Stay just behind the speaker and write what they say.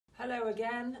Hello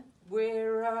again.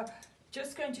 We're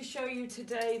just going to show you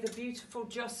today the beautiful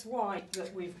Just White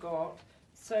that we've got.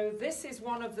 So this is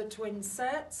one of the twin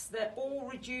sets. They're all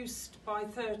reduced by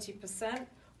 30%.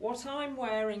 What I'm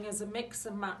wearing is a mix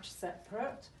and match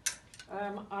separate.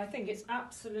 I think it's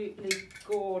absolutely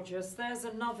gorgeous. There's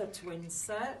another twin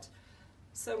set.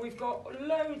 So we've got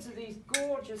loads of these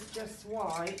gorgeous Just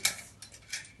Whites.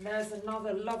 There's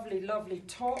another lovely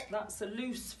top. That's a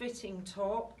loose fitting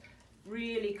top.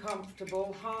 Really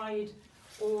comfortable, hide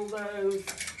all those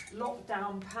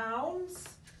lockdown pounds,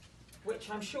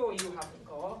 which I'm sure you haven't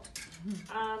got.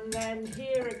 And then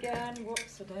here again,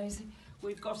 whoops a daisy,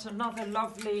 we've got another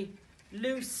lovely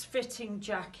loose fitting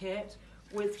jacket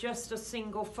with just a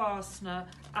single fastener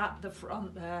at the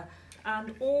front there.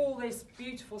 And all this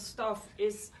beautiful stuff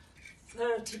is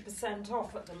 30%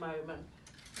 off at the moment.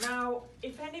 Now,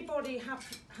 if anybody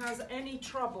has any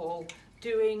trouble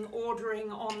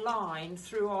ordering online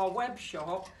through our web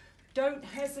shop, don't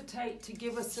hesitate to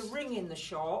give us a ring in the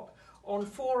shop on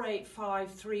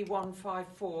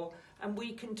 485-3154 and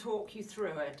we can talk you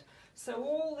through it. So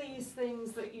all these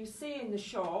things that you see in the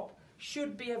shop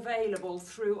should be available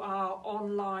through our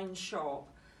online shop.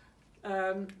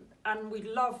 And we'd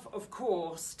love, of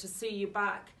course, to see you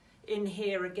back in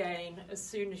here again as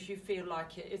soon as you feel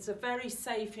like it. It's a very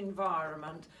safe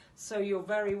environment, so you're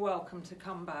very welcome to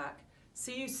come back.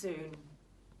 See you soon.